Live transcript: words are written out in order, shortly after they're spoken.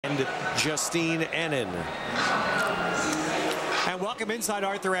and Justine Henin. And welcome inside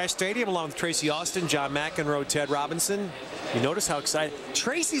Arthur Ashe Stadium along with Tracy Austin, John McEnroe, Ted Robinson. You notice how excited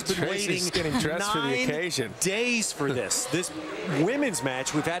Tracy's been waiting getting dressed for the occasion. Days for this. This women's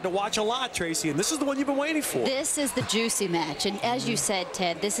match we've had to watch a lot, Tracy, and this is the one you've been waiting for. This is the juicy match, and as you said,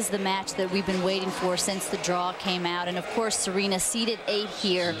 Ted, this is the match that we've been waiting for since the draw came out. And of course, Serena seeded 8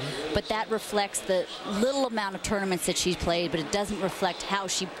 here, but that reflects the little amount of tournaments that she's played, but it doesn't reflect how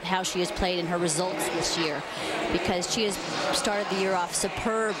she has played in her results this year, because she has started the year off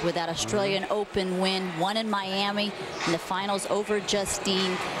superb with that Australian Open win, won in Miami in the finals over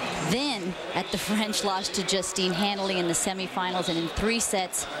Justine. Then at the French lost to Justine handily in the semifinals, and in 3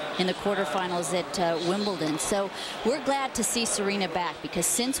 sets in the quarterfinals at Wimbledon. So we're glad to see Serena back, because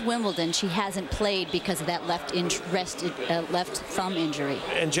since Wimbledon she hasn't played because of that left thumb injury.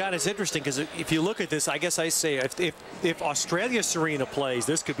 And John, it's interesting because if you look at this, I guess I say if Australia Serena plays,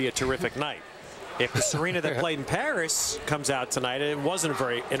 this could be a terrific night. If the Serena that played in Paris comes out tonight, it wasn't a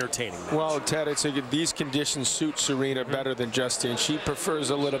very entertaining match. Well, Ted, these conditions suit Serena better than Justine. She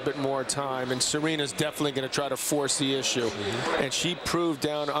prefers a little bit more time, and Serena's definitely going to try to force the issue. And she proved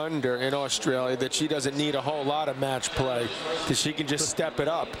down under in Australia that she doesn't need a whole lot of match play, that she can just step it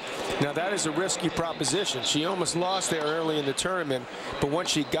up. Now, that is a risky proposition. She almost lost there early in the tournament, but once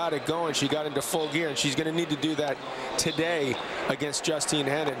she got it going, she got into full gear, and she's going to need to do that today against Justine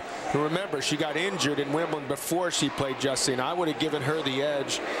Henin. And remember, she got injured in Wimbledon before she played Justine. I would have given her the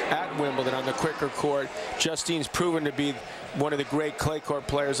edge at Wimbledon on the quicker court. Justine's proven to be one of the great clay court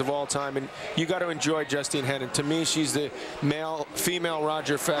players of all time, and you got to enjoy Justine Henin. To me, she's the female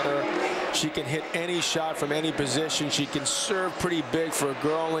Roger Federer. She can hit any shot from any position. She can serve pretty big for a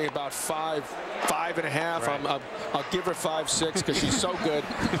girl only about 5'5". Right. I'll give her 5'6" because she's so good.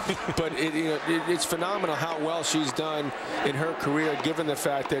 But it's phenomenal how well she's done in her career, given the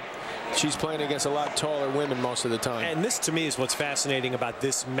fact that she's playing against a lot taller women most of the time. And this, to me, is what's fascinating about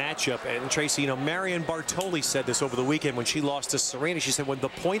this matchup. And Tracy, Marion Bartoli said this over the weekend when she lost to Serena. She said when the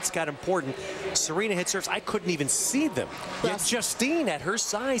points got important, Serena hit serves, I couldn't even see them. Well, yet Justine, at her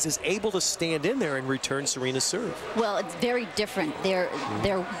size, is able to stand in there and return Serena's serve. Well, it's very different. Their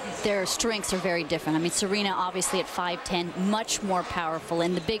strengths are very different. I mean, Serena, obviously at 5'10", much more powerful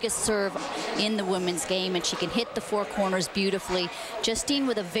and the biggest serve in the women's game, and she can hit the 4 corners beautifully. Justine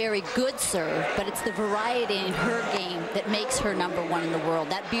with a very good serve, but it's the variety in her game that makes her #1 in the world.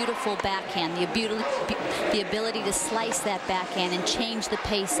 That beautiful backhand, the ability to slice that backhand and change the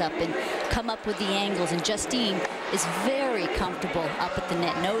pace up and come up with the angles. And Justine is very comfortable up at the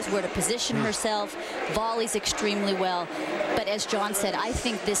net, knows where to position herself, volleys extremely well. But as John said, I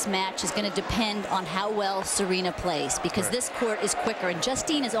think this match is going to depend on how well Serena plays, because this court is quicker, and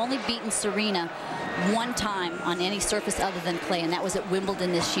Justine has only beaten Serena 1 time on any surface other than clay, and that was at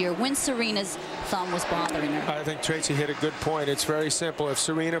Wimbledon this year when Serena's thumb was bothering her. I think Tracy hit a good point. It's very simple. If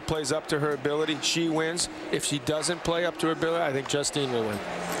Serena plays up to her ability, she wins. If she doesn't play up to her ability, I think Justine will win.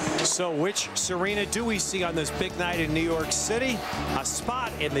 So which Serena do we see on this big night in New York City? A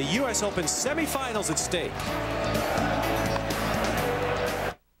spot in the U.S. Open semifinals at stake.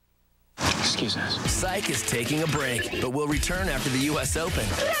 Excuse us. Psych is taking a break, but will return after the U.S. Open.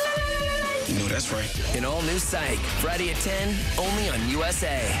 No, that's right. An all-new Psych, Friday at 10, only on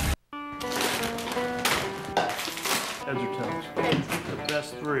USA. Heads or toes? The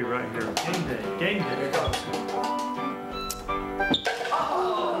best 3 right here. Game day. Game day. Here it goes.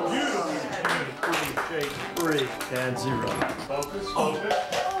 Oh! Beautiful. Shake 3. And 0. Focus. Focus.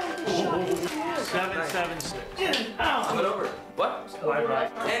 7-7-6. I'm it over. What? Wide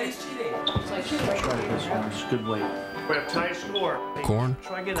right. And he's cheating. Try this one. It's good weight. We have tight score. Corn,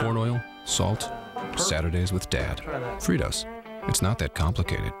 corn oil, salt, Saturdays with Dad. Fritos. It's not that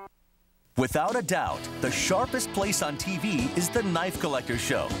complicated. Without a doubt, the sharpest place on TV is the Knife Collector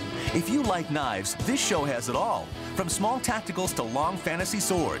Show. If you like knives, this show has it all. From small tacticals to long fantasy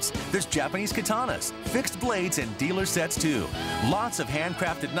swords, there's Japanese katanas, fixed blades, and dealer sets too. Lots of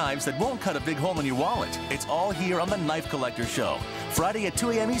handcrafted knives that won't cut a big hole in your wallet. It's all here on the Knife Collector Show. Friday at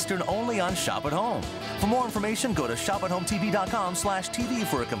 2 a.m. Eastern, only on Shop at Home. For more information, go to shopathome.tv.com/TV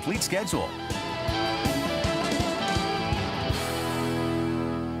for a complete schedule.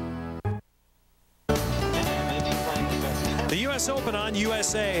 The U.S. Open on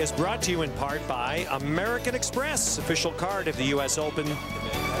USA is brought to you in part by American Express, official card of the U.S. Open,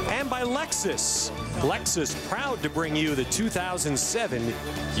 and by Lexus. Lexus, proud to bring you the 2007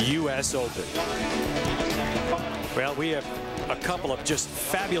 U.S. Open. Well, we have a couple of just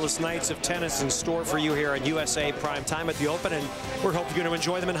fabulous nights of tennis in store for you here on USA Prime Time at the Open, and we're hoping you're going to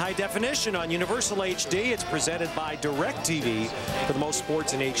enjoy them in high definition on Universal HD. It's presented by DirecTV. For the most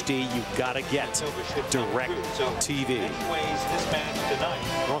sports in HD, you've got to get DirecTV.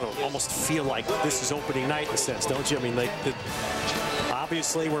 I almost feel like this is opening night in a sense, don't you? I mean,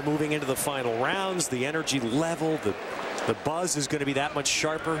 obviously, we're moving into the final rounds. The energy level, the buzz is going to be that much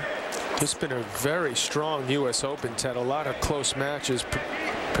sharper. It's been a very strong U.S. Open, Ted. A lot of close matches,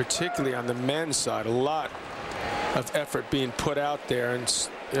 particularly on the men's side. A lot of effort being put out there. And,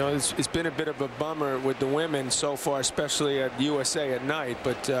 you know, it's been a bit of a bummer with the women so far, especially at USA at night.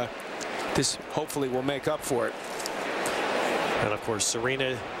 But this hopefully will make up for it. And, of course,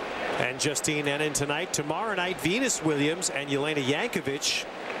 Serena and Justine Henin tonight. Tomorrow night, Venus Williams and Jelena Jankovic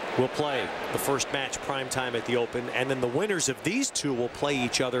will play the first match prime time at the Open. And then the winners of these two will play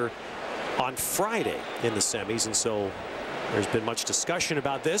each other on Friday in the semis. And so there's been much discussion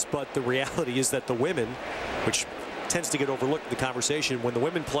about this, but the reality is that the women, which tends to get overlooked in the conversation, when the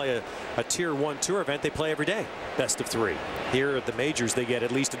women play a Tier 1 tour event, they play every day, best of 3. Here at the majors, they get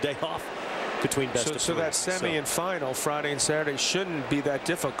at least a day off between best of 3. So that semi and final Friday and Saturday shouldn't be that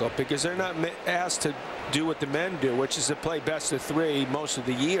difficult, because they're not asked to do what the men do, which is to play best of 3 most of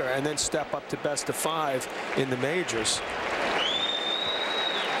the year and then step up to best of 5 in the majors.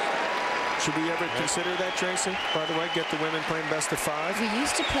 Should we ever consider that, Tracy? By the way, get the women playing best of 5? We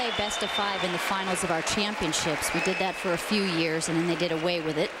used to play best of 5 in the finals of our championships. We did that for a few years, and then they did away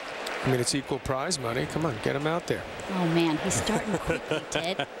with it. I mean, it's equal prize money. Come on, get them out there. Oh, man, he's starting quickly,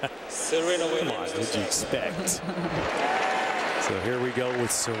 Ted. Serena Williams. Come on, what did you expect? So here we go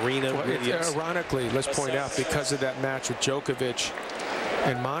with Serena Williams. Ironically, let's point out, because of that match with Djokovic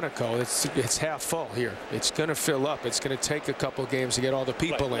and Monaco, it's half full here. It's going to fill up. It's going to take a couple games to get all the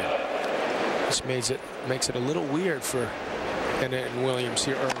people in. This makes it a little weird for Henin and Williams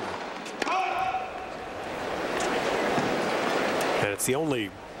here early. And it's the only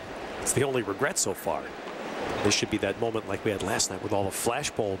regret so far. This should be that moment like we had last night with all the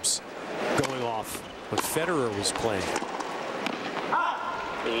flash bulbs going off when Federer was playing.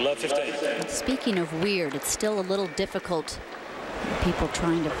 Love 15. Speaking of weird, it's still a little difficult. People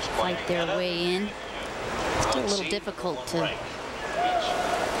trying to fight their way in. Still a little difficult to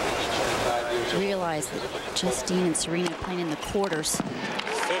realize that Justine and Serena are playing in the quarters.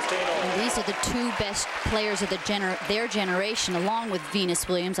 And these are the 2 best players of their generation, along with Venus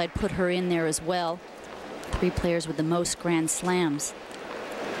Williams. I'd put her in there as well. 3 players with the most Grand Slams.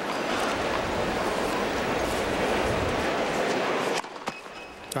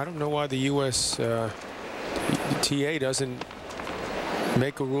 I don't know why the U.S. TA doesn't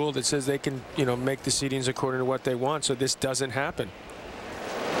make a rule that says they can, make the seedings according to what they want, so this doesn't happen.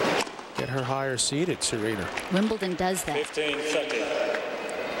 Get her higher seeded, Serena. Wimbledon does that.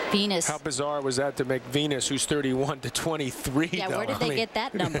 15-30. Venus. How bizarre was that to make Venus, who's 31, to 23? Yeah, though? where did they get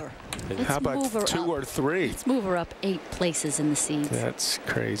that number? How about 2 or 3? Let's move her up 8 places in the seeds. That's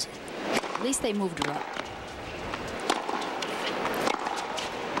crazy. At least they moved her up.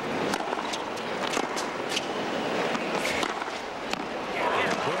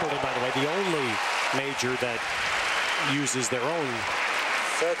 Wimbledon, by the way, the only major that uses their own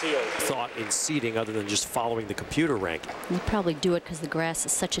thought in seeding other than just following the computer ranking. They probably do it because the grass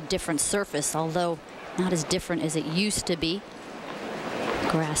is such a different surface, although not as different as it used to be.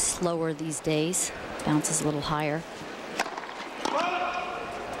 Grass slower these days, bounces a little higher.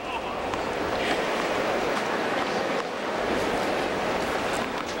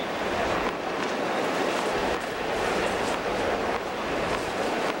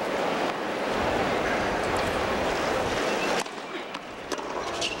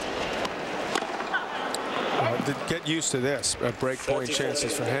 Get used to this. Break point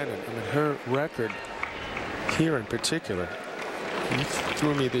chances for Henin. I mean, her record here in particular. You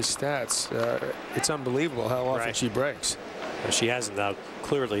threw me these stats. It's unbelievable how often she breaks. Well, she hasn't now.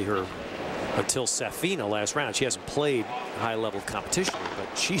 Clearly, until Safina last round, she hasn't played high-level competition.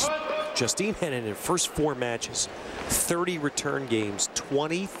 But she's Justine Henin in her first 4 matches, 30 return games,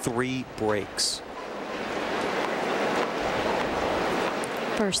 23 breaks.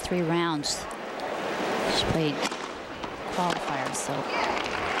 First 3 rounds. She played qualifiers, so.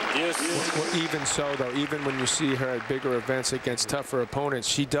 Well, even so, though, even when you see her at bigger events against tougher opponents,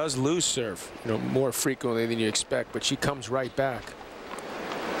 she does lose serve, more frequently than you expect, but she comes right back.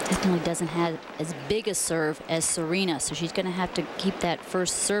 Definitely doesn't have as big a serve as Serena, so she's going to have to keep that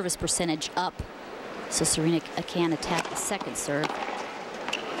first service percentage up so Serena can attack the second serve.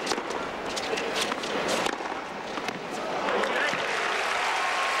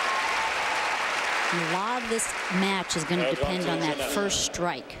 And a lot of this match is going to depend on that first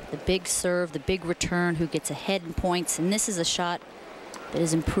strike, the big serve, the big return, who gets ahead in points. And this is a shot that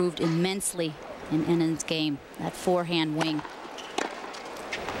has improved immensely in Henin's game, that forehand wing.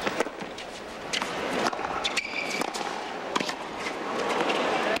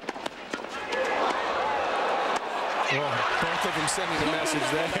 Both of them sending a message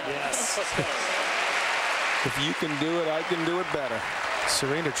there. Yes. If you can do it, I can do it better.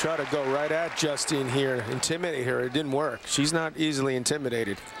 Serena tried to go right at Justine here, intimidate her. It didn't work. She's not easily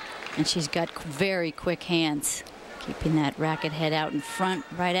intimidated. And she's got very quick hands. Keeping that racket head out in front,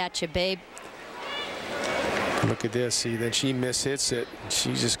 right at you, babe. Look at this. See, then she mishits it.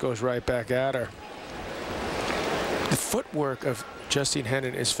 She just goes right back at her. The footwork of Justine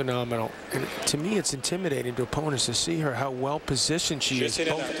Henin is phenomenal. And to me, it's intimidating to opponents to see her, how well positioned she is,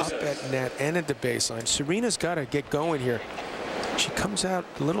 both up at net and at the baseline. Serena's got to get going here. She comes out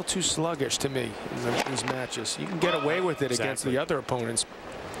a little too sluggish to me in these matches. You can get away with it against the other opponents.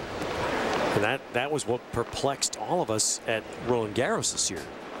 And that was what perplexed all of us at Roland Garros this year.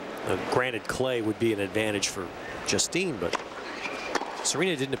 Granted, clay would be an advantage for Justine, but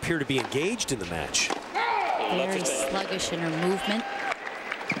Serena didn't appear to be engaged in the match. Very sluggish in her movement.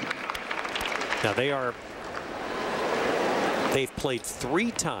 Now they've played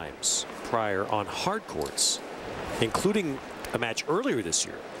 3 times prior on hard courts, including a match earlier this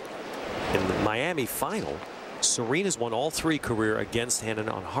year. In the Miami final, Serena's won all 3 career against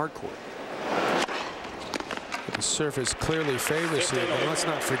Henin on hard court. The surface clearly favors here, but let's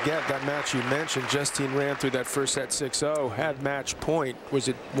not forget that match you mentioned. Justine ran through that first set 6-0, had match point. Was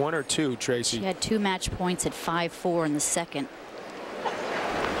it 1 or 2, Tracy? She had 2 match points at 5-4 in the second.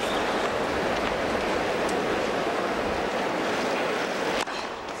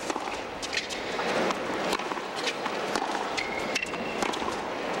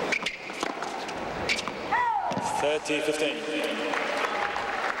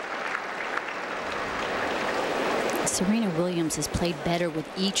 Serena Williams has played better with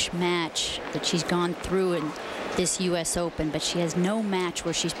each match that she's gone through in this U.S. Open, but she has no match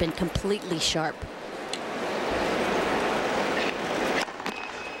where she's been completely sharp.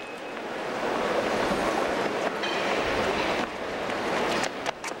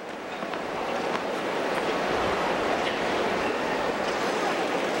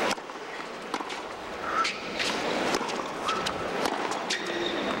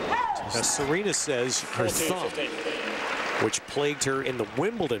 Now, Serena says her thumb, which plagued her in the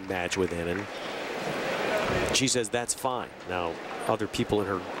Wimbledon match with Henin, she says that's fine. Now, other people in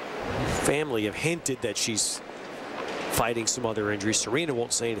her family have hinted that she's fighting some other injuries. Serena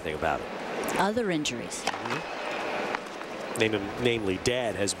won't say anything about it. Other injuries? Namely,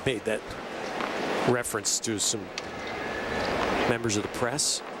 Dad has made that reference to some members of the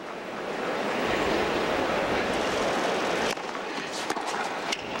press.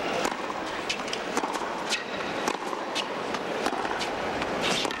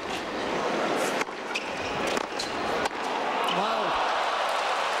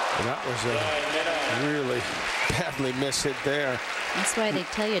 Really badly missed it there. That's why they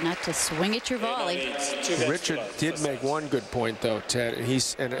tell you not to swing at your volley. Richard did make one good point, though, Ted,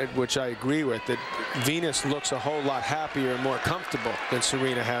 which I agree with, that Venus looks a whole lot happier and more comfortable than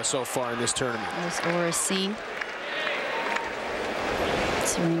Serena has so far in this tournament. There's Aura Singh,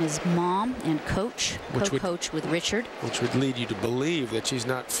 Serena's mom and coach, co-coach with Richard. Which would lead you to believe that she's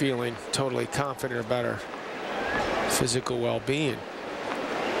not feeling totally confident about her physical well-being.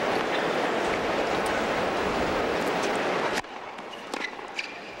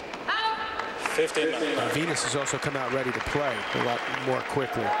 Venus has also come out ready to play a lot more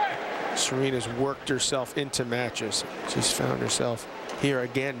quickly. Serena's worked herself into matches. She's found herself here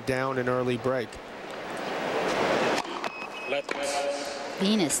again down an early break.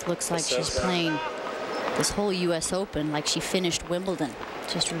 Venus looks like she's playing this whole U.S. Open like she finished Wimbledon,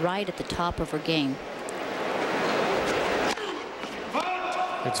 just right at the top of her game.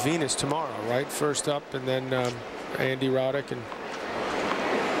 It's Venus tomorrow, right? First up, and then Andy Roddick and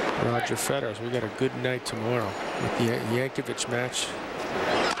Roger Federer. So we got a good night tomorrow with the Jankovic match.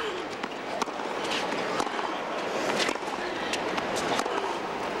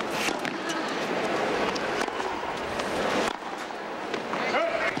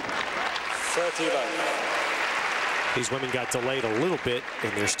 These women got delayed a little bit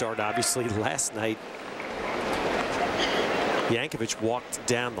in their start, obviously, last night. Jankovic walked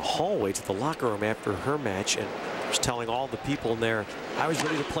down the hallway to the locker room after her match and was telling all the people in there, I was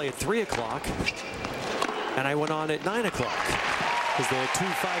ready to play at 3 o'clock, and I went on at 9 o'clock because they had 2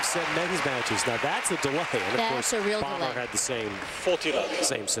 5-set men's matches. Now that's a delay, and of course, a real Bomber delay. had the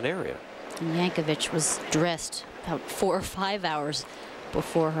same scenario. And Jankovic was dressed about 4 or 5 hours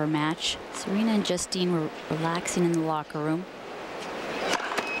before her match. Serena and Justine were relaxing in the locker room.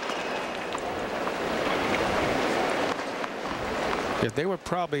 Yeah, they were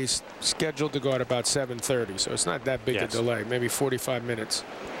probably scheduled to go at about 7:30, so it's not that big a delay, maybe 45 minutes.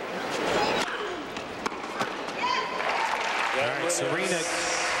 All right, Serena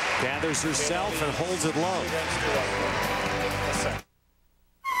gathers herself and holds it low.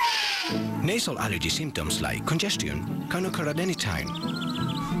 Nasal allergy symptoms like congestion can occur at any time,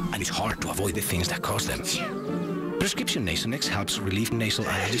 and it's hard to avoid the things that cause them. Prescription Nasonex helps relieve nasal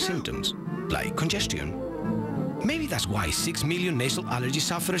allergy symptoms, like congestion. Maybe that's why 6 million nasal allergy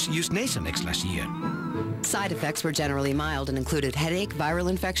sufferers used Nasonex last year. Side effects were generally mild and included headache, viral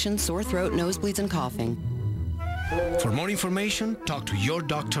infection, sore throat, nosebleeds, and coughing. For more information, talk to your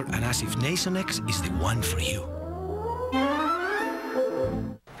doctor and ask if Nasonex is the one for you.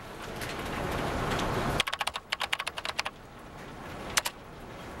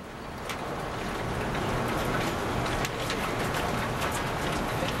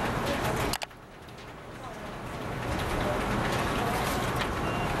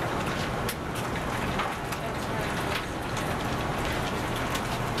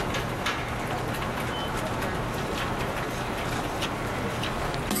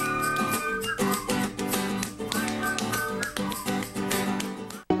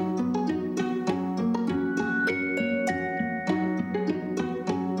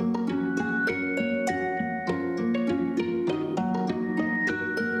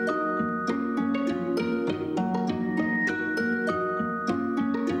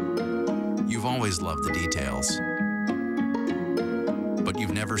 You've always loved the details, but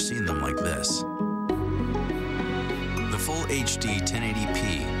you've never seen them like this. The full HD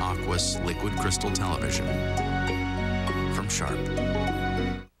 1080p Aquos liquid crystal television from Sharp.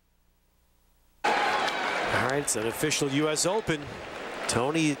 All right, it's an official U.S. Open.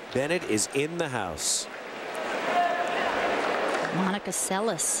 Tony Bennett is in the house. Monica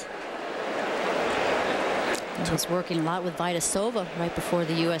Seles was working a lot with Vitasova right before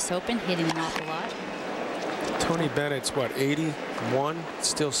the U.S. Open, hitting an awful lot. Tony Bennett's, what, 81?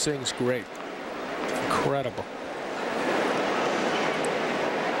 Still sings great. Incredible.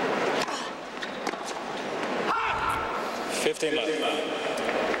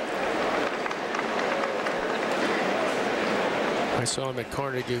 I saw him at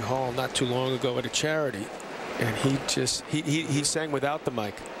Carnegie Hall not too long ago at a charity, and he sang without the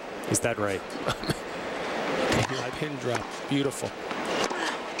mic. Is that right? Pin drop, beautiful.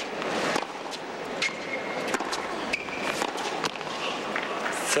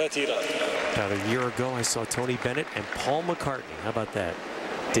 About a year ago, I saw Tony Bennett and Paul McCartney. How about that?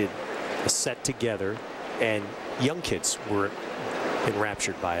 Did a set together, and young kids were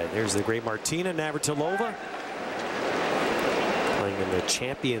enraptured by it. There's the great Martina Navratilova playing in the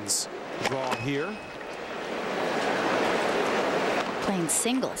Champions draw here. Playing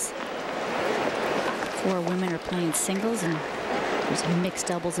singles. 4 women are playing singles, and there's a mixed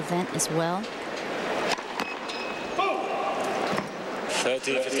doubles event as well.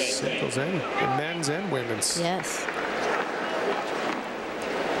 Singles and men's and women's. Yes.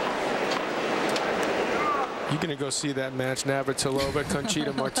 You're going to go see that match, Navratilova,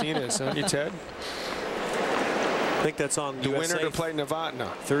 Conchita Martinez, aren't you, Ted? I think that's on the USA winner to play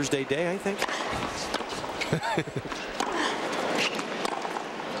Novotna. Thursday day, I think.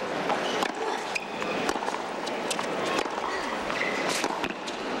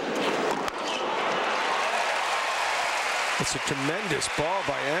 It's a tremendous ball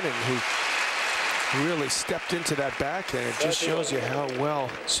by Henin, who really stepped into that backhand. It just shows you how well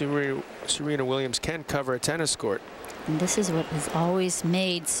Serena Williams can cover a tennis court. And this is what has always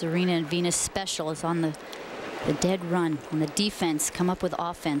made Serena and Venus special, is on the dead run, on the defense, come up with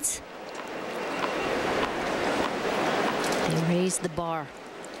offense. They raise the bar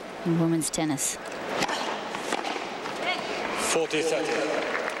in women's tennis.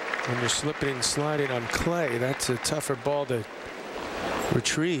 40-30. When you're slipping and sliding on clay, that's a tougher ball to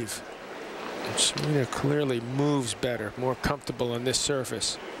retrieve. And Serena clearly moves better, more comfortable on this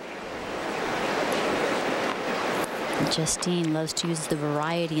surface. Justine loves to use the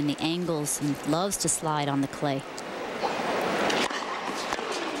variety and the angles and loves to slide on the clay.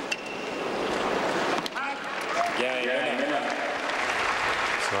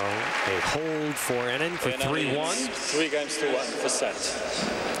 So a hold for Henin for 3-1. 3 games to 1 for set.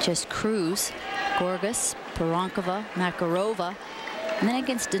 Just Cruz, Gorgas, Perankova, Makarova, and then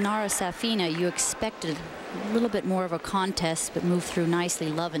against Dinara Safina, you expected a little bit more of a contest, but moved through nicely.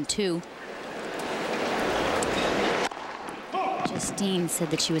 Love and 2. Justine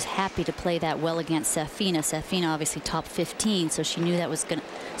said that she was happy to play that well against Safina. Safina obviously top 15, so she knew that was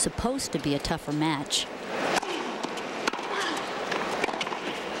supposed to be a tougher match.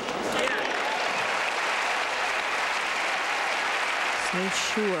 So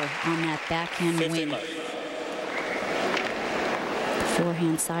sure on that backhand win. The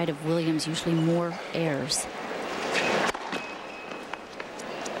forehand side of Williams usually more errors.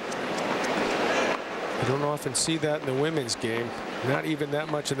 You don't often see that in the women's game. Not even that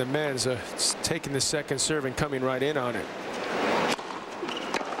much in the men's. Taking the second serve and coming right in on it.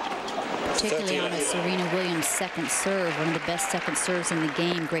 Particularly on a Serena Williams second serve, one of the best second serves in the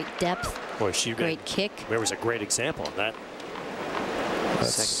game. Great depth. Boy, great kick. There was a great example of that.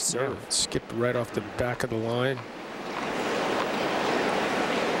 Second serve. Yeah, skipped right off the back of the line.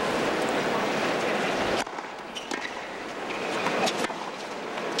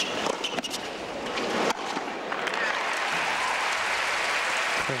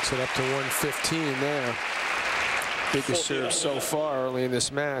 Cranks it up to 115 there. Biggest serve so far early in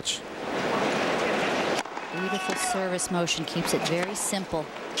this match. Beautiful service motion, keeps it very simple.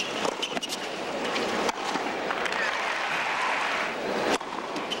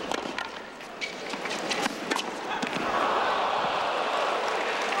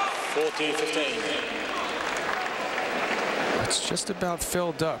 It's just about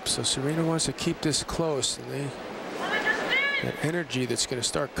filled up, so Serena wants to keep this close, and that energy that's going to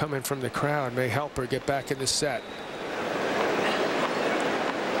start coming from the crowd may help her get back in the set.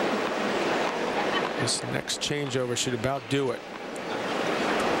 This next changeover should about do it.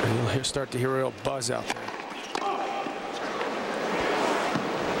 And you'll start to hear a real buzz out there.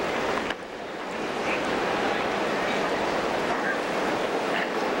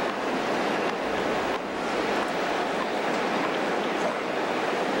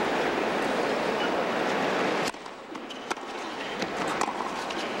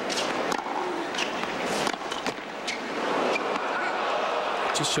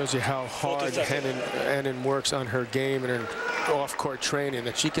 Just shows you how hard Henin works on her game and her off-court training,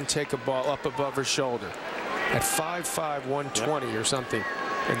 that she can take a ball up above her shoulder at 5'5", 120 or something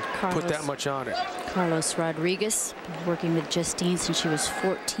and put that much on it. Carlos Rodriguez, been working with Justine since she was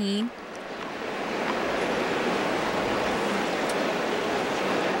 14.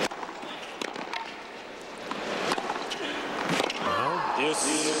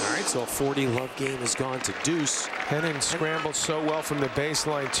 All right, so a 40-love game has gone to deuce. Henin scrambled so well from the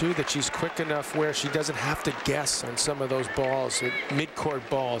baseline, too, that she's quick enough where she doesn't have to guess on some of those balls, mid-court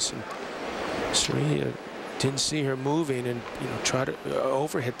balls. And Serena didn't see her moving and, you know, try to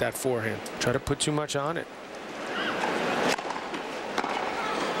overhit that forehand, try to put too much on it.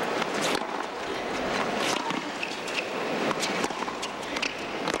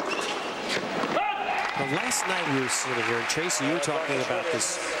 Last night we were sitting here, and Tracy, you were talking about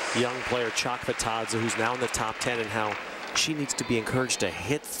this young player, Chakvetadze, who's now in the top 10, and how she needs to be encouraged to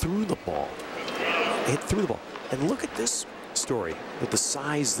hit through the ball. Hit through the ball. And look at this story with the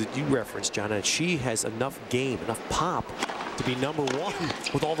size that you referenced, John, and she has enough game, enough pop to be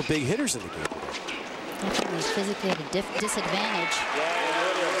 #1 with all the big hitters in the game. Definitely physically at a disadvantage.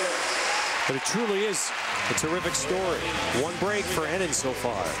 But it truly is a terrific story. One break for Henin so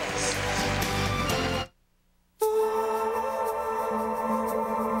far.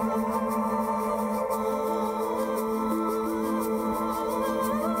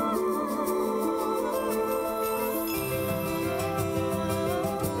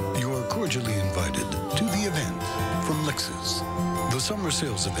 Cordially invited to the event from Lexus. The summer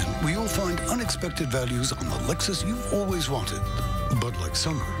sales event where you'll find unexpected values on the Lexus you've always wanted. But like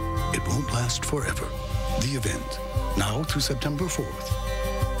summer, it won't last forever. The event, now through September 4th.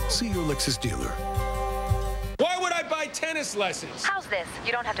 See your Lexus dealer. Why would I buy tennis lessons? How's this?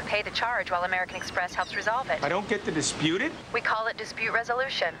 You don't have to pay the charge while American Express helps resolve it. I don't get to dispute it? We call it dispute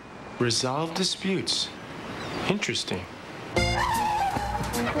resolution. Resolve disputes. Interesting.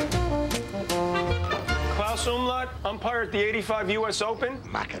 Klaus Umlaut, umpire at the 85 U.S. Open.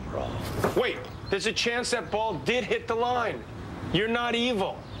 McEnroe. Wait, there's a chance that ball did hit the line. You're not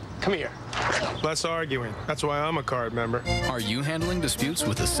evil. Come here. Less arguing. That's why I'm a card member. Are you handling disputes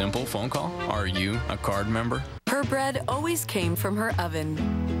with a simple phone call? Are you a card member? Her bread always came from her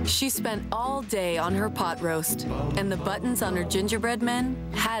oven. She spent all day on her pot roast, and the buttons on her gingerbread men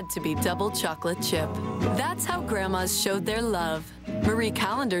had to be double chocolate chip. That's how grandmas showed their love. Marie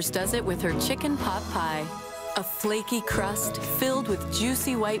Callender's does it with her chicken pot pie. A flaky crust filled with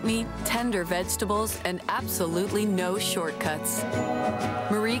juicy white meat, tender vegetables, and absolutely no shortcuts.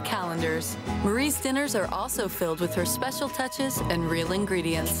 Marie Callender's. Marie's dinners are also filled with her special touches and real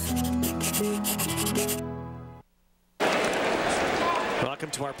ingredients.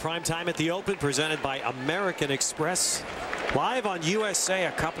 Welcome to our prime time at the Open, presented by American Express. Live on USA,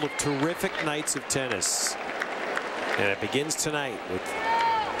 a couple of terrific nights of tennis. And it begins tonight with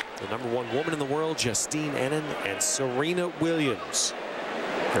the #1 woman in the world, Justine Henin, and Serena Williams.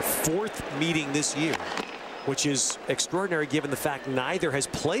 Their 4th meeting this year, which is extraordinary given the fact neither has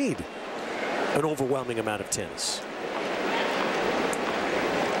played an overwhelming amount of tennis.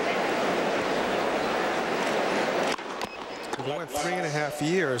 We went 3.5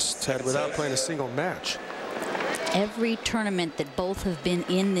 years, Ted, without playing a single match. Every tournament that both have been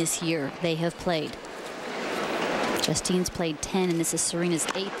in this year, they have played. Justine's played 10, and this is Serena's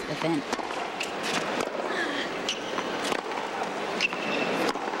 8th event.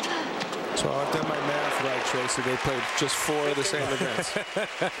 So I've done my math right, Tracy. They played just 4 of the same events.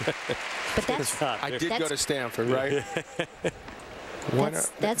 But that's, I did go to Stanford, right?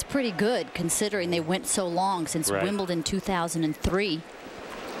 That's pretty good, considering they went so long since Wimbledon 2003.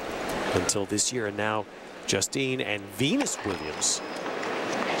 Until this year, and now Justine and Venus Williams,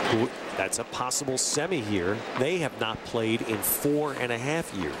 who, that's a possible semi here. They have not played in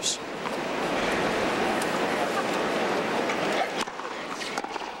 4.5 years.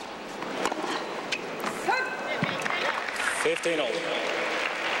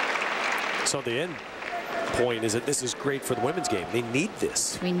 So the end point is that this is great for the women's game. They need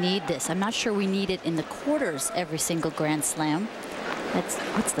this. We need this. I'm not sure we need it in the quarters every single Grand Slam.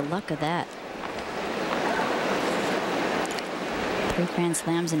 What's the luck of that? 3 Grand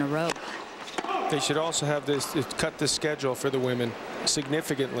Slams in a row. They should also have this, cut the schedule for the women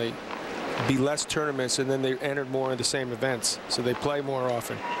significantly. Be less tournaments, and then they enter more of the same events, so they play more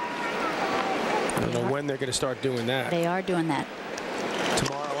often. I don't know when they're going to start doing that. They are doing that.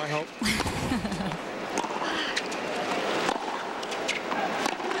 Tomorrow, I hope.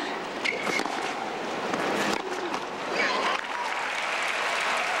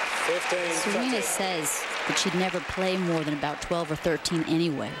 Serena says that she'd never play more than about 12 or 13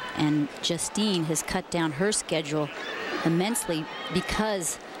 anyway, and Justine has cut down her schedule immensely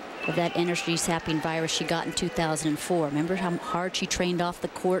because of that energy-sapping virus she got in 2004. Remember how hard she trained off the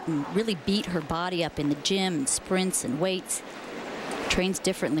court and really beat her body up in the gym and sprints and weights? Trains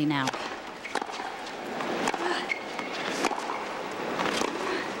differently now.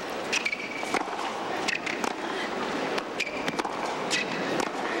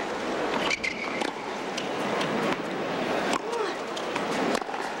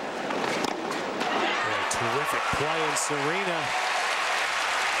 Serena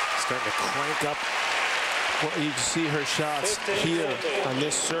starting to crank up. Well, you can see her shots here on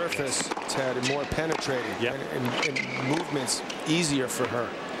this surface, Ted, and more penetrating. Yep. And movements easier for her.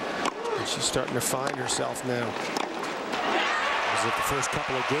 And she's starting to find herself now. As if the first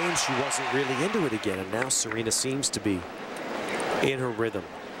couple of games she wasn't really into it again, and now Serena seems to be in her rhythm.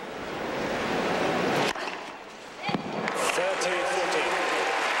 30-14.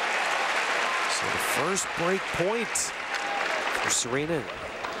 So the first break point for Serena.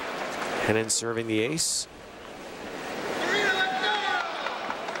 Henin serving the ace.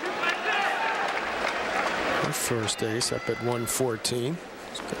 Her first ace up at 114.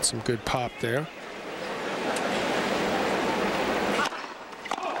 She's got some good pop there.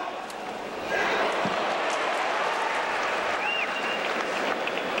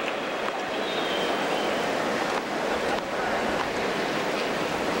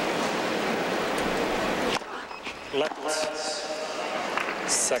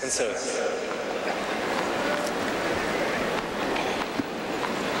 Second serve.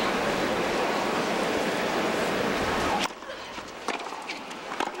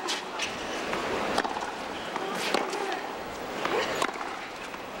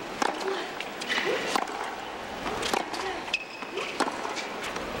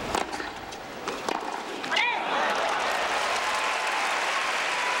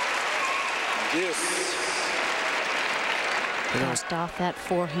 Crossed off that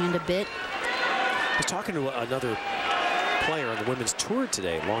forehand a bit. I was talking to another player on the women's tour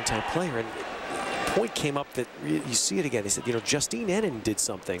today, a longtime player, and the point came up that you see it again. He said, you know, Justine Henin did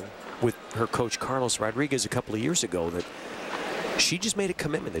something with her coach Carlos Rodriguez a couple of years ago that she just made a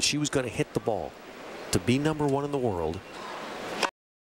commitment that she was going to hit the ball to be #1 in the world